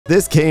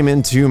This came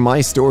into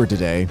my store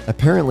today.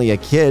 Apparently a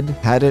kid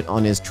had it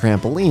on his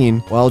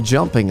trampoline while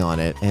jumping on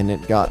it, and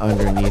it got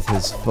underneath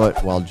his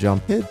foot while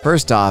jumping.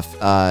 First off,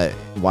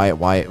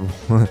 why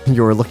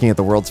you were looking at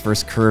the world's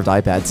first curved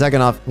iPad.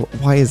 Second off,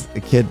 why is a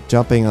kid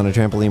jumping on a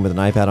trampoline with an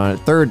iPad on it?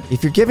 Third,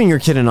 if you're giving your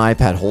kid an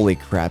iPad, holy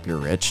crap, you're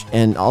rich.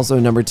 And also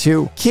number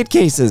two, kid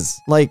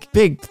cases, like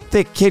big,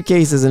 thick kid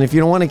cases. And if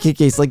you don't want a kid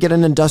case, like get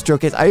an industrial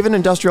case. I have an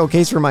industrial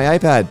case for my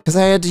iPad because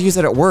I had to use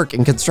it at work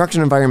in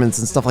construction environments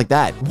and stuff like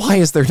that. Why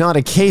is there not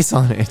a case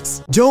on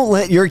it? Don't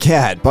let your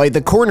cat bite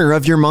the corner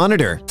of your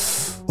monitor.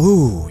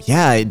 Ooh,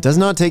 yeah, it does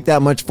not take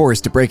that much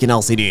force to break an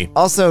LCD.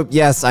 Also,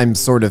 yes, I'm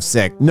sort of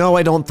sick. No,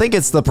 I don't think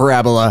it's the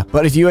parabola,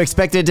 but if you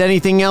expected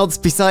anything else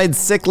besides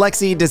sick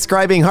Lexi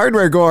describing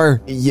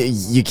Hardwaregore,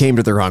 you came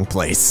to the wrong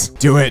place.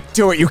 Do it,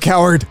 you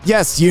coward.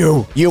 Yes,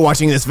 you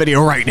watching this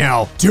video right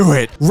now, do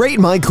it. Rate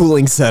my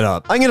cooling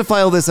setup. I'm gonna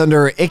file this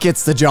under it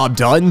gets the job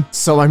done,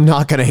 so I'm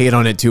not gonna hate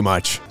on it too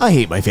much. I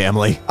hate my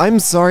family. I'm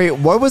sorry,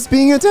 what was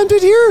being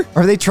attempted here?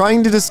 Are they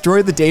trying to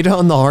destroy the data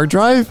on the hard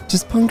drive?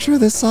 Just puncture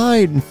the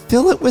side and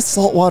fill it with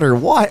salt water.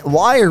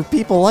 Why are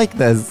people like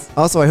this?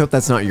 Also, I hope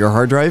that's not your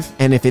hard drive.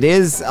 And if it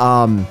is,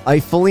 I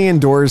fully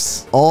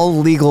endorse all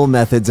legal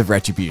methods of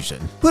retribution.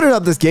 Put it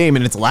up this game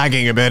and it's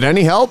lagging a bit.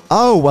 Any help?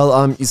 Oh,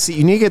 well, you see,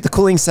 you need to get the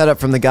cooling setup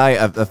from the guy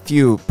a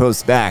few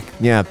posts back.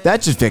 Yeah,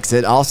 that should fix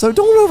it. Also,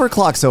 don't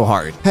overclock so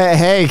hard.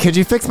 Hey, could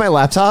you fix my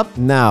laptop?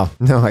 No,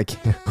 I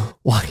can't.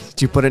 Why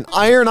did you put an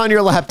iron on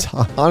your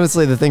laptop?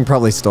 Honestly, the thing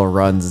probably still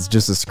runs. It's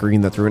just a screen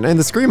that threw it. And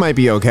the screen might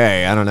be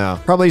okay. I don't know.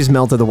 Probably just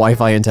melted the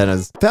Wi-Fi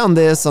antennas. Found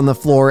this on the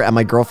floor at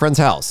my girlfriend's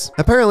house.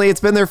 Apparently, it's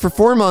been there for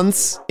 4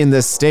 months in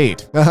this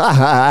state.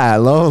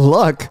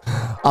 Look,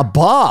 a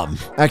bomb.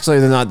 Actually,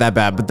 they're not that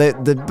bad,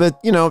 but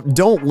you know,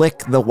 don't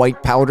lick the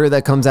white powder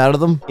that comes out of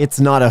them. It's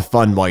not a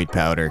fun white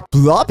powder.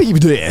 Floppy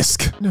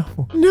disk.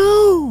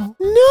 No.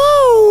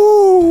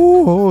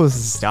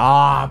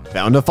 Stop.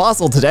 Found a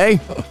fossil today.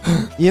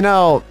 You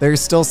know, there's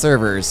still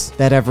servers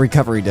that have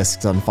recovery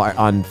disks on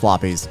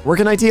floppies. Work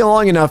in IT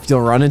long enough,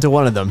 you'll run into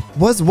one of them.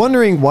 Was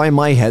wondering why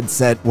my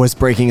headset was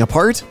breaking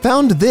apart.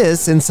 Found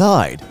this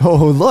inside. Oh,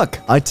 look,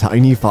 a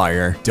tiny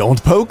fire.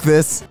 Don't poke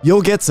this.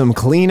 You'll get some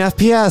clean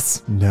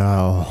FPS.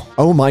 No.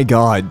 Oh my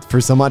God. For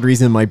some odd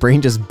reason, my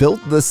brain just built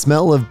the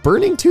smell of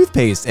burning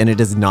toothpaste, and it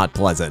is not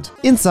pleasant.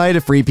 Inside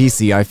a free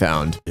PC I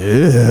found.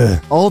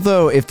 Ugh.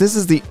 Although, if this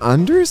is the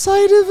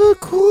underside of a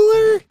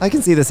cooler, I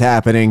can see this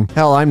happening.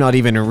 Hell, I'm not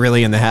even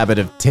really in the habit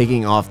of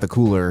taking off the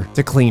cooler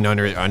to clean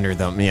under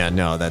them. Yeah,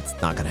 no, that's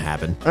not gonna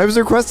happen. I was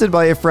requested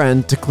by a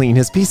friend to clean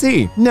his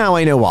PC. Now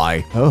I know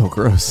why. Oh,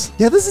 gross.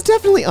 Yeah, this is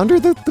definitely under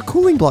the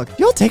cooling block.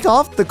 Y'all take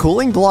off the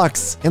cooling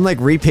blocks and like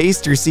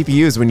repaste your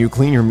CPUs when you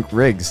clean your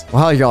rigs.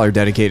 Wow, y'all are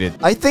dedicated.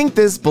 I think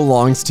this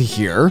belongs to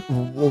here.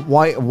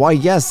 Why,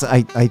 yes,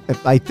 I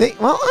think,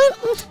 well,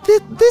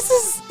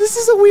 this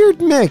is a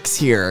weird mix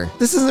here.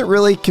 This isn't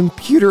really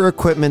computer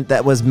equipment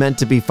that was meant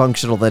to be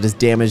functional that is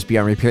damaged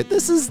beyond repair.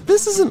 This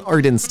is an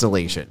art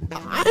installation.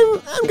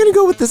 I'm gonna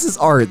go with this is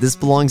art. This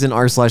belongs in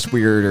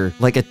r/weird or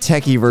like a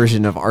techie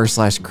version of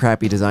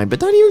r/crappy design, but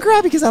not even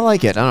crappy because I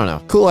like it. I don't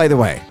know. Cool either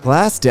way.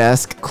 Glass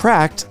desk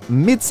cracked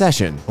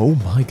mid-session. Oh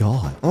my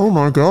God. Oh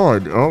my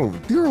God. Oh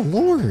dear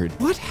Lord.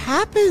 What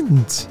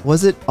happened?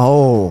 Was it?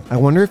 Oh, I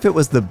wonder if it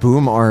was the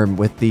boom arm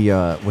with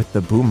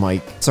the boom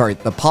mic. Sorry,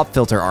 the pop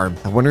filter arm.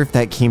 I wonder if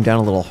that came down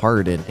a little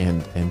hard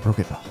and broke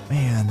it. Oh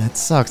man, that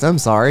sucks. I'm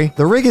sorry.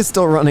 The rig is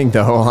still running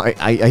though.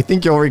 I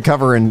think you'll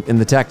recover in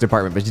the tech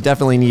department, but you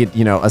definitely need,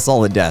 you know, a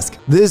solid desk.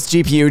 This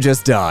GPU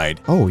just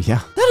died. Oh yeah,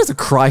 that is a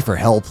cry for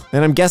help.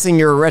 And I'm guessing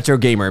you're a retro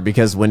gamer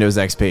because Windows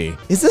XP.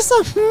 Is this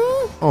a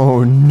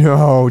Oh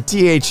no,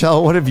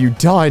 THL, what have you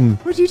done?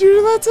 What did you do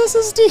to that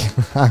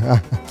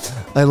SSD?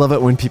 I love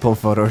it when people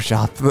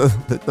Photoshop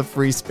the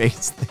free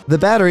space. The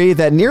battery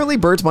that nearly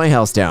burnt my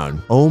house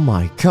down. Oh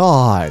my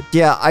God.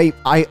 Yeah,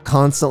 I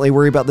constantly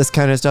worry about this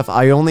kind of stuff.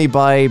 I only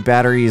buy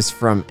batteries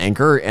from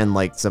Anker and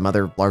like some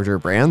other larger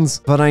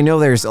brands, but I know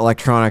there's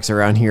electronics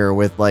around here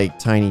with like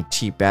tiny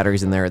cheap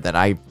batteries in there that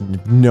I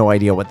have no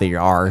idea what they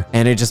are,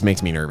 and it just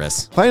makes me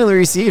nervous. Finally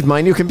received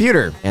my new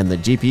computer, and the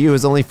GPU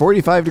is only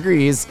 45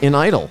 degrees in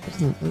idle.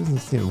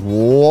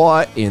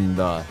 What in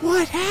the?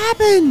 What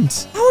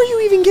happened? How are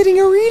you even getting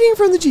a reading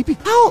from the GPU?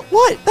 How?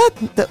 What?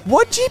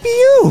 What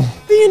GPU?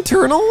 The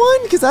internal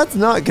one? Because that's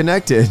not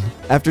connected.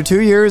 After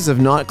 2 years of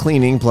not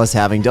cleaning plus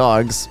having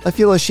dogs, I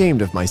feel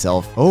ashamed of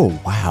myself. Oh,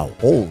 wow.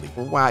 Holy,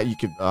 wow. You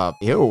could,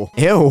 ew.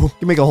 You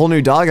can make a whole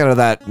new dog out of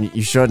that.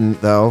 You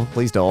shouldn't, though.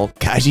 Please don't.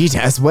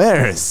 Cajitas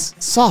wears.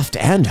 Soft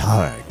and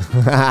hard.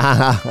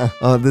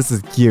 Oh, this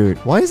is cute.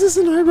 Why is this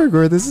in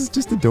Hardwaregore? This is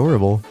just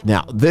adorable.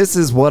 Now, this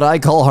is what I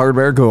call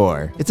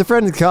Hardwaregore. It's a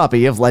friend's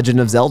copy of Legend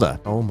of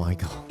Zelda. Oh my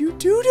God. You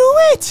do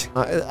it!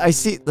 I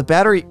see the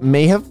battery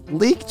may have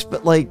leaked,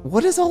 but like,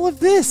 what is all of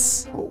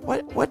this?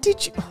 What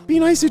did you? Be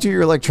nicer to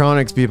your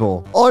electronics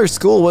people. Our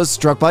school was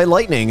struck by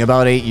lightning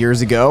about 8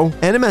 years ago,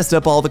 and it messed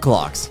up all the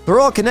clocks. They're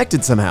all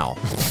connected somehow.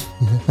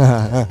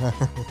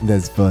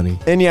 That's funny.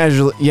 And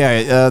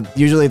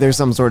usually there's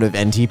some sort of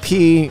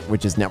NTP,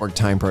 which is network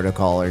time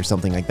protocol or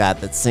something like that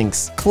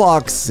syncs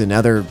clocks and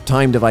other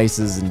time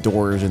devices and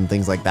doors and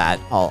things like that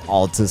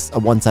all to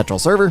one central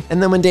server.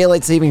 And then when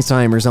daylight savings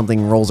time or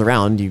something rolls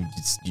around, you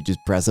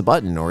just press a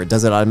button or it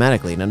does it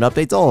automatically and it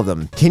updates all of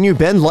them. Can you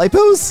bend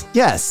lipos?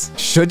 Yes.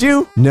 Should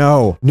you?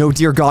 No. No,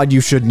 dear God,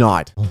 you should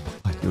not. Oh,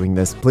 I'm doing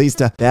this. Please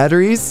stop.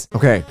 Batteries?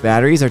 Okay,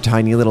 batteries are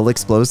tiny little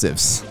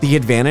explosives. The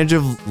advantage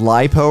of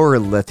LiPo or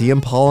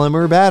lithium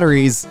polymer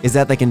batteries is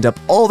that they can dump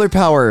all their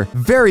power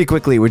very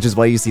quickly, which is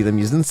why you see them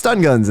using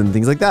stun guns and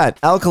things like that.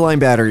 Alkaline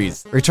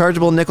batteries,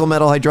 rechargeable nickel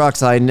metal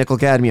hydroxide, nickel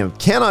cadmium,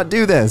 cannot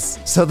do this.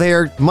 So they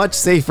are much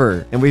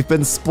safer and we've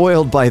been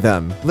spoiled by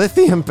them.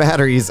 Lithium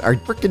batteries are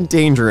freaking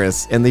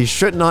dangerous and they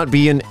should not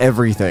be in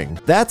everything.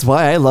 That's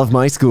why I love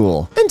my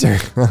school. Enter.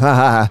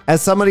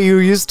 As somebody who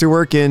used to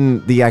work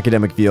in the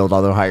academic field,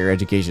 although higher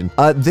education,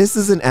 this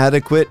is an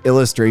adequate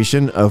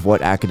illustration of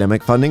what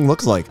academic funding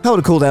looks like. How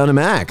to cool down a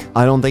Mac.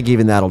 I don't think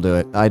even that'll do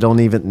it. I don't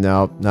even,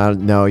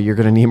 no, you're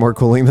gonna need more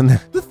cooling than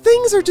that. The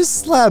things are just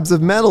slabs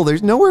of metal.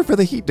 There's nowhere for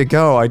the heat to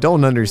go. I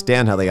don't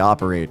understand how they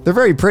operate. They're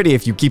very pretty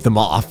if you keep them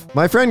off.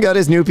 My friend got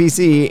his new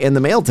PC in the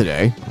mail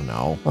today. Oh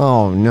no.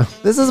 Oh no.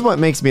 This is what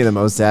makes me the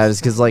most sad is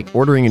because like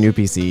ordering a new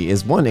PC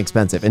is one,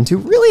 expensive and two,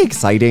 really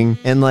exciting.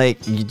 And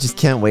like, you just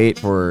can't wait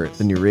for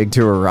the new rig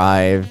to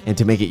arrive and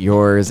to make it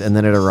yours. And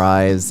then it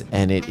arrives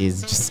and it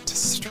is just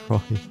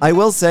destroyed. I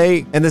will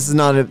say, and this is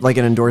not like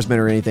an endorsement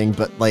or anything,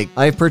 but like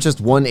I've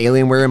purchased one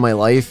Alienware in my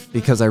life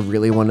because I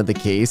really wanted the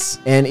case.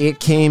 And it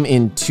came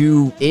in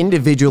 2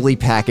 individually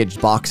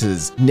packaged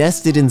boxes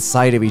nested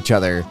inside of each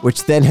other,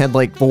 which then had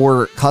like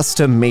 4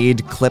 custom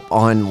made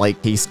clip-on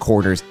like case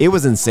corners. It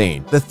was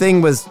insane. The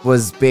thing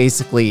was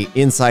basically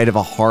inside of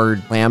a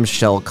hard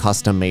clamshell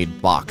custom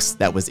made box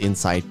that was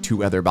inside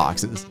 2 other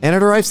boxes. And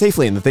it arrived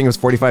safely and the thing was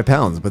 45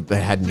 pounds, but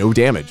it had no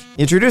damage.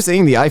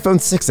 Introducing the iPhone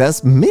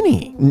 6s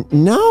Mini.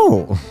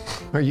 No,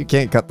 or you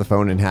can't cut the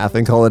phone in half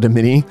and call it a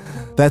mini.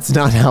 That's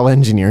not how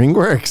engineering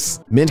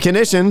works. Mint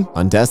condition,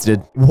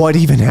 untested. What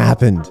even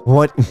happened?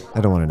 What?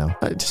 I don't want to know.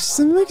 It just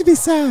makes me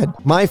sad.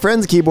 My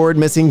friend's keyboard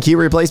missing key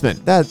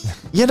replacement.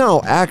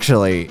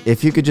 Actually,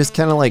 if you could just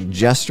kind of like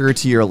gesture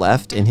to your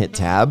left and hit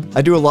tab.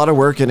 I do a lot of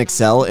work in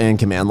Excel and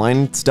command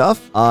line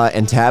stuff,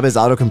 and tab is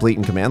autocomplete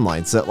in command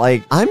line. So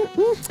like, I'm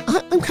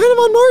kind of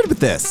on board with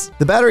this.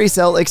 The battery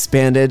cell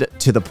expanded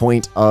to the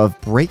point of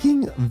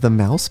breaking the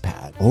mouse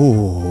pad.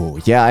 Oh,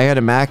 yeah, I had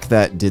a Mac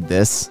that did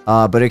this,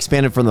 but it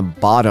expanded from the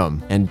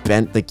bottom and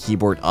bent the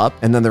keyboard up,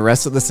 and then the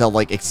rest of the cell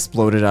like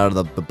exploded out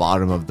of the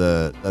bottom of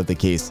the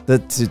case. The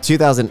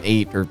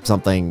 2008 or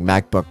something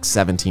MacBook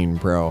 17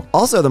 Pro.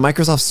 Also, the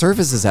Microsoft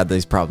Surfaces had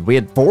these problems. We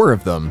had 4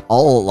 of them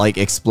all like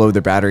explode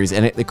their batteries,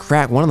 and it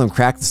cracked. One of them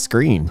cracked the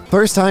screen.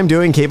 First time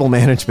doing cable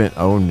management.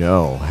 Oh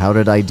no, how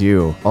did I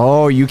do?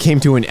 Oh, you came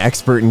to an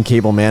expert in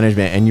cable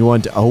management, and you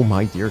want to. Oh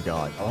my dear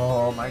God.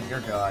 Oh my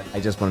dear God. I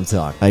just want to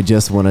talk. I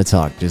just want to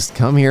talk. Just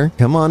come here.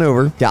 Come on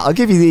over. Yeah, I'll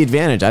give you the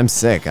advantage. I'm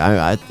sick.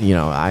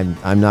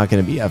 I'm not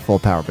going to be at full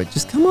power, but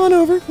just come on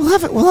over.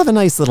 We'll have a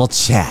nice little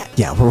chat.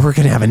 Yeah, we're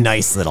going to have a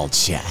nice little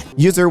chat.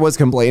 User was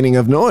complaining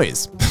of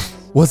noise.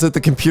 Was it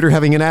the computer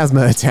having an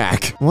asthma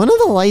attack? One of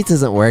the lights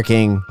isn't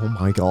working. Oh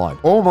my God.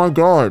 Oh my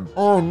God.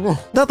 Oh no.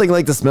 Nothing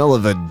like the smell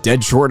of a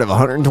dead short of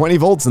 120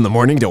 volts in the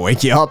morning to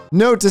wake you up.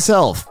 Note to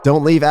self,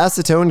 don't leave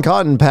acetone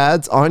cotton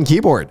pads on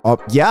keyboard. Oh,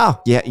 yeah,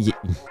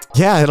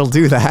 it'll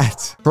do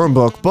that.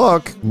 Chromebook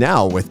book,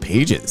 now with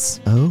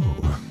pages.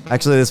 Oh.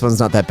 Actually, this one's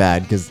not that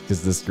bad because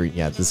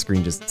the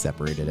screen just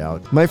separated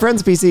out. My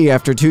friend's PC,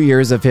 after 2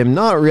 years of him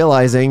not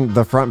realizing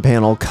the front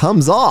panel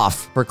comes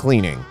off for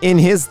cleaning. In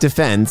his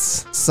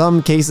defense,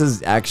 some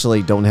cases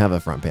actually don't have a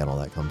front panel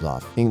that comes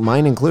off,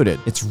 mine included.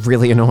 It's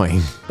really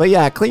annoying. But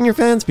yeah, clean your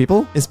fans,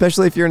 people,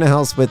 especially if you're in a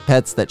house with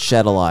pets that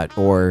shed a lot,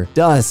 or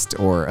dust,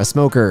 or a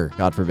smoker,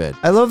 God forbid.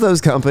 I love those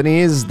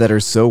companies that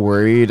are so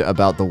worried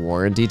about the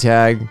warranty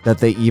tag that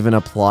they even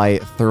apply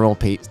thermal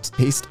paste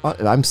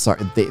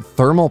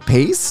thermal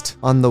paste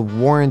on the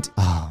warranty.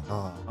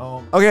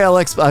 Okay, I'll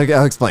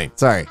explain.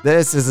 Sorry.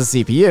 This is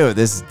a CPU.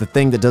 This is the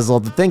thing that does all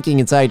the thinking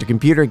inside your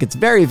computer. It gets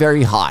very,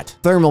 very hot.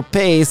 Thermal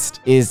paste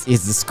is the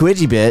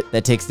squidgy bit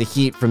that takes the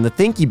heat from the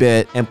thinky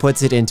bit and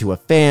puts it into a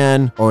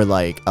fan or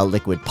like a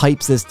liquid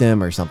pipe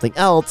system or something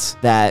else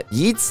that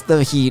yeets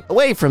the heat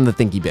away from the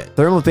thinky bit.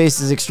 Thermal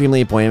paste is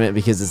extremely important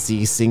because it's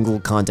the single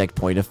contact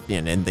point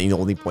and the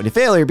only point of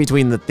failure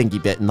between the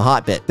thinky bit and the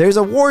hot bit. There's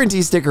a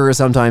warranty sticker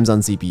sometimes on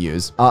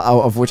CPUs,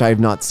 of which I have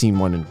not seen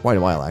one in quite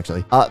a while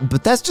actually.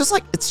 But that's just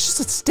like, it's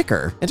just a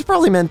sticker. It's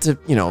probably meant to,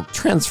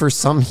 transfer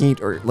some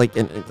heat or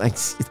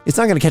it's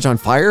not gonna catch on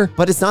fire,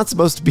 but it's not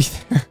supposed to be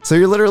there. So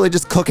you're literally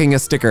just cooking a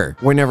sticker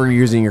whenever you're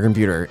using your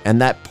computer,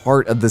 and that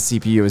part of the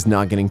CPU is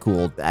not getting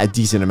cooled a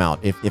decent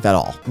amount, if at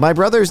all. My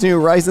brother's new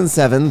Ryzen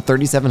 7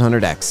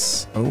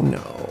 3700X. Oh no.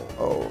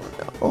 Oh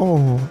no.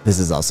 Oh. This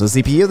is also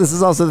CPU, this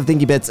is also the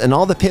thinky bits, and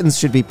all the pins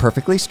should be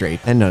perfectly straight,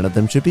 and none of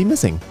them should be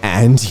missing.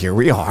 And here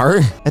we are.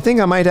 I think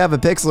I might have a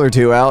pixel or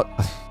two out.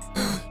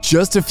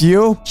 Just a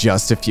few?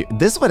 Just a few.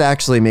 This would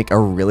actually make a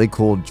really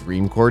cool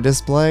Dreamcore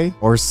display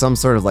or some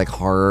sort of like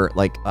horror.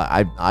 Like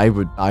I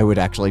would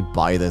actually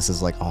buy this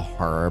as like a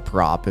horror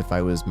prop if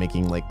I was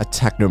making like a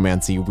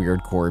technomancy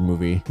weird core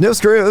movie. No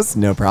screws,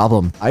 no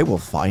problem. I will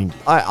find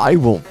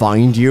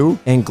you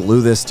and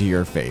glue this to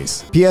your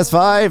face.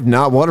 PS5,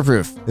 not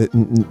waterproof.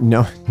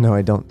 No,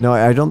 I don't. No,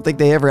 I don't think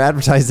they ever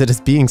advertised it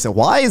as being so.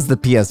 Why is the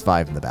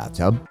PS5 in the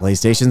bathtub?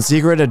 PlayStation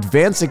secret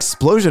advanced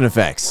explosion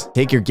effects.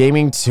 Take your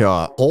gaming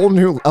to whole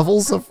new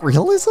levels of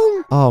realism?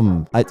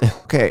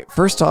 Okay,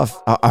 first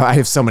off, I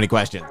have so many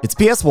questions. It's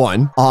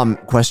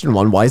PS1. Question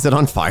 1, why is it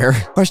on fire?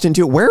 Question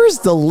 2, where is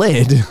the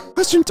lid?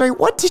 Question 3,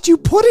 what did you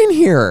put in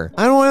here?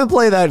 I don't want to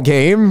play that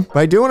game, but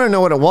I do want to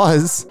know what it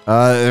was.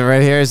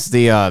 Right here is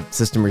the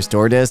system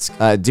restore disk.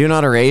 Do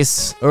not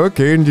erase.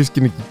 Okay, I'm just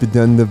gonna keep it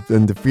on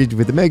the fridge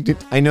with a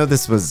magnet. I know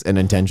this was an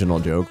intentional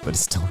joke, but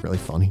it's still really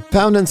funny.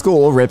 Pound in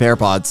school, rip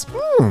AirPods.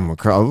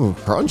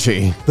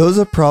 Crunchy. Those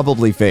are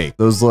probably fake.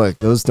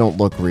 Those don't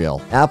look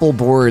real. Apple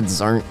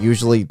boards aren't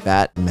usually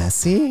that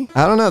messy.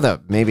 I don't know though.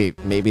 Maybe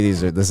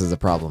this is a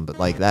problem, but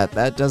like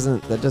that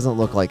doesn't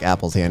look like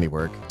Apple's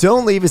handiwork.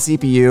 Don't leave a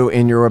CPU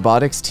in your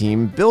robotics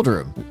team build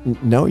room.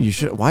 No, you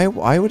should. Why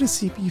would a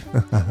CPU?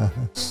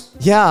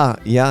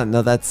 Yeah,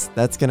 no,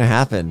 that's gonna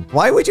happen.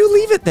 Why would you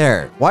leave it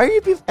there? Why are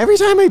you every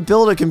time I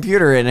build a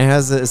computer and it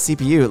has a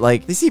CPU,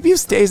 like the CPU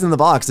stays in the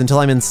box until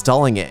I'm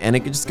installing it and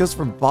it just goes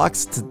from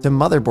box to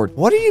motherboard.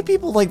 What are you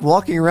people like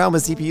walking around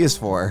with CPUs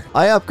for?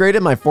 I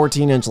upgraded my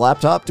 14-inch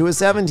laptop to a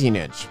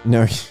 17-inch.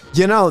 No,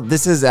 you know,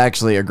 this is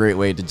actually a great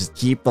way to just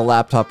keep the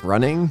laptop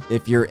running.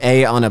 If you're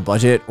A, on a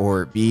budget,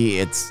 or B,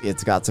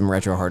 it's got some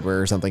retro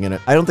hardware or something in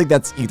it. I don't think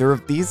that's either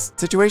of these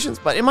situations,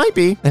 but it might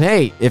be. And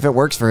hey, if it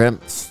works for him,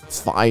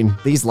 it's fine.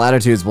 These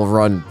Latitudes will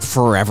run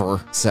forever,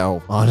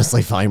 so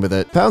honestly fine with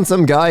it. Found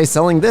some guy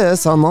selling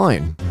this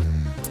online.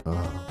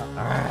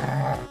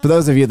 For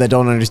those of you that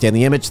don't understand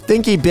the image,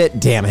 thinky bit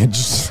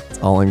damaged. That's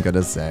all I'm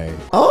gonna say.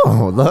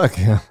 Oh, look.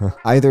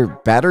 Either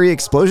battery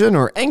explosion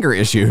or anger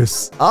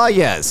issues. Ah,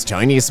 yes,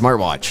 Chinese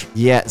smartwatch.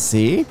 Yeah,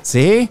 see?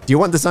 See? Do you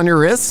want this on your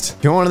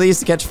wrist? Do you want one of these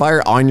to catch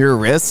fire on your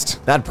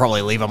wrist? That'd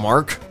probably leave a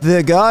mark.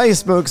 The guy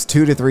smokes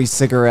 2 to 3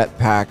 cigarette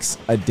packs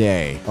a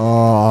day.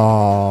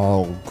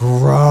 Oh,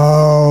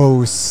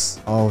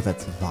 gross. Oh,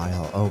 that's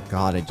vile. Oh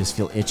God, I just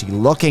feel itchy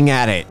looking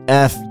at it.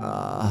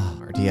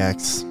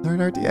 RTX. Third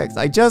RTX.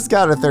 I just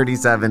got a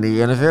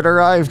 3070, and if it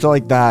arrived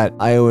like that,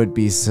 I would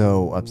be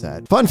so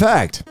upset. Fun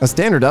fact, a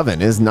standard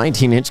oven is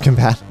 19-inch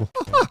compatible.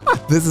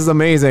 This is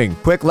amazing.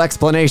 Quick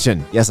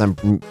explanation. Yes, I'm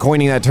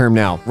coining that term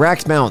now.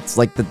 Racked mounts,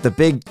 like the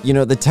big, you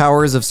know, the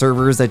towers of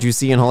servers that you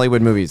see in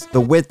Hollywood movies.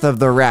 The width of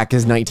the rack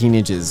is 19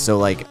 inches, so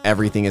like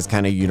everything is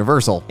kind of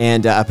universal.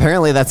 And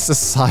apparently that's the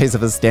size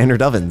of a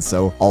standard oven,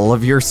 so all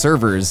of your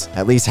servers,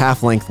 at least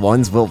half-length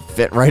ones, will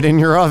fit right in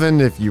your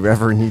oven if you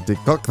ever need to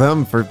cook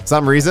them for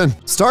some reason.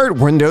 Start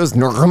Windows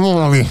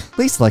normally.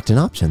 Please select an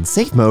option.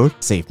 Safe mode.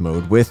 Safe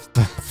mode with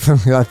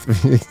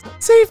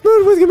safe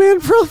mode with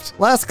command prompt.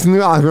 Last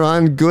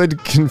on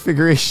good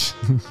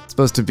configuration. It's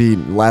supposed to be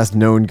last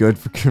known good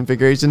for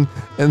configuration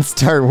and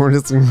start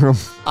Windows.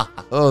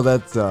 Oh,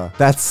 that's a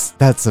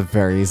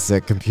very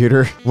sick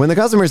computer. When the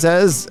customer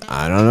says,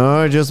 I don't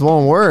know, it just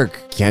won't work.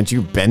 Can't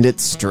you bend it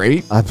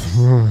straight?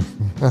 No,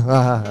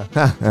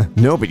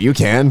 but you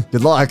can.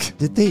 Good luck.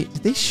 Did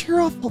they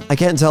shear off? I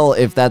can't tell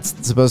if that's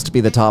supposed to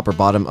be the top or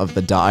bottom of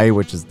the die,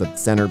 which is the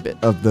center bit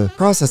of the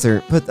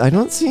processor, but I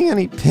don't see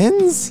any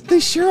pins. They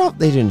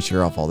didn't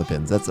shear off all the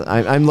pins.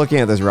 I'm looking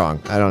at this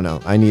wrong. I don't know.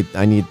 I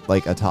need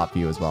like a top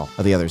view as well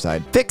of the other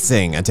side.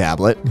 Fixing a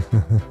tablet.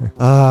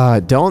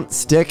 Don't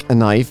stick a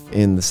knife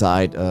in the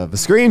side of a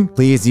screen.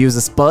 Please use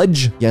a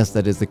spudge. Yes,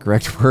 that is the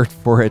correct word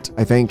for it.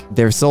 I think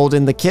they're sold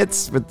in the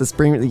kits with the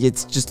spring.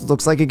 It just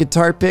looks like a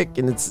guitar pick,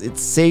 and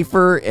it's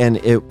safer, and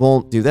it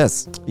won't do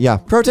this. Yeah.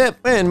 Pro tip: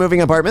 when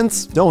moving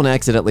apartments, don't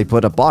accidentally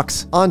put a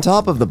box on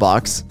top of the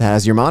box that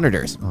has your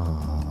monitors.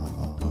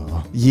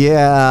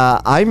 Yeah,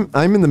 I'm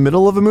in the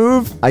middle of a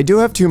move. I do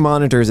have 2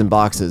 monitors in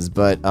boxes,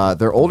 but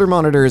they're older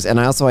monitors,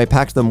 and I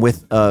packed them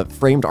with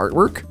framed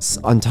artwork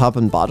on top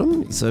and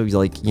bottom, so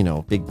like, you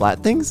know, big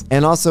flat things.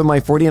 And also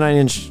my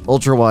 49-inch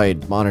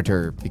ultra-wide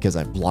monitor, because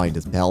I'm blind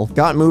as hell,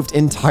 got moved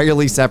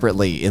entirely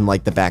separately in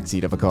like the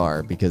backseat of a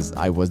car because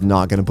I was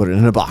not gonna put it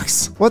in a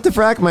box. What the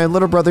frack? My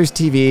little brother's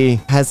TV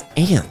has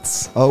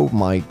ants. Oh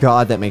my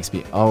God, that makes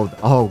me,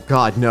 oh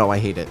God, no, I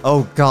hate it.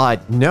 Oh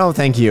God, no,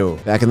 thank you.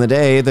 Back in the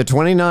day, the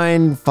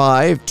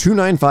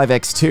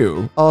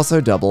 295X2 also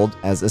doubled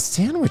as a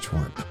sandwich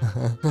one.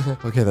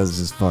 Okay, that's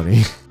just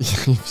funny.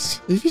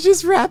 If you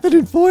just wrap it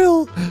in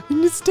foil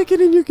and you stick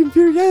it in your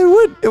computer, yeah,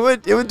 it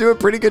would do a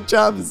pretty good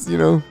job, you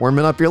know,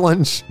 warming up your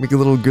lunch, make a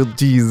little grilled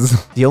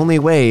cheese. The only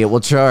way it will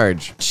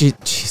charge.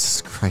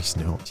 Jesus Christ,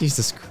 no.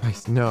 Jesus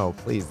Christ, no,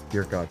 please,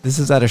 dear God. This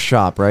is at a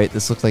shop, right?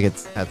 This looks like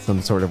it's at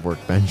some sort of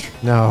workbench.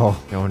 No.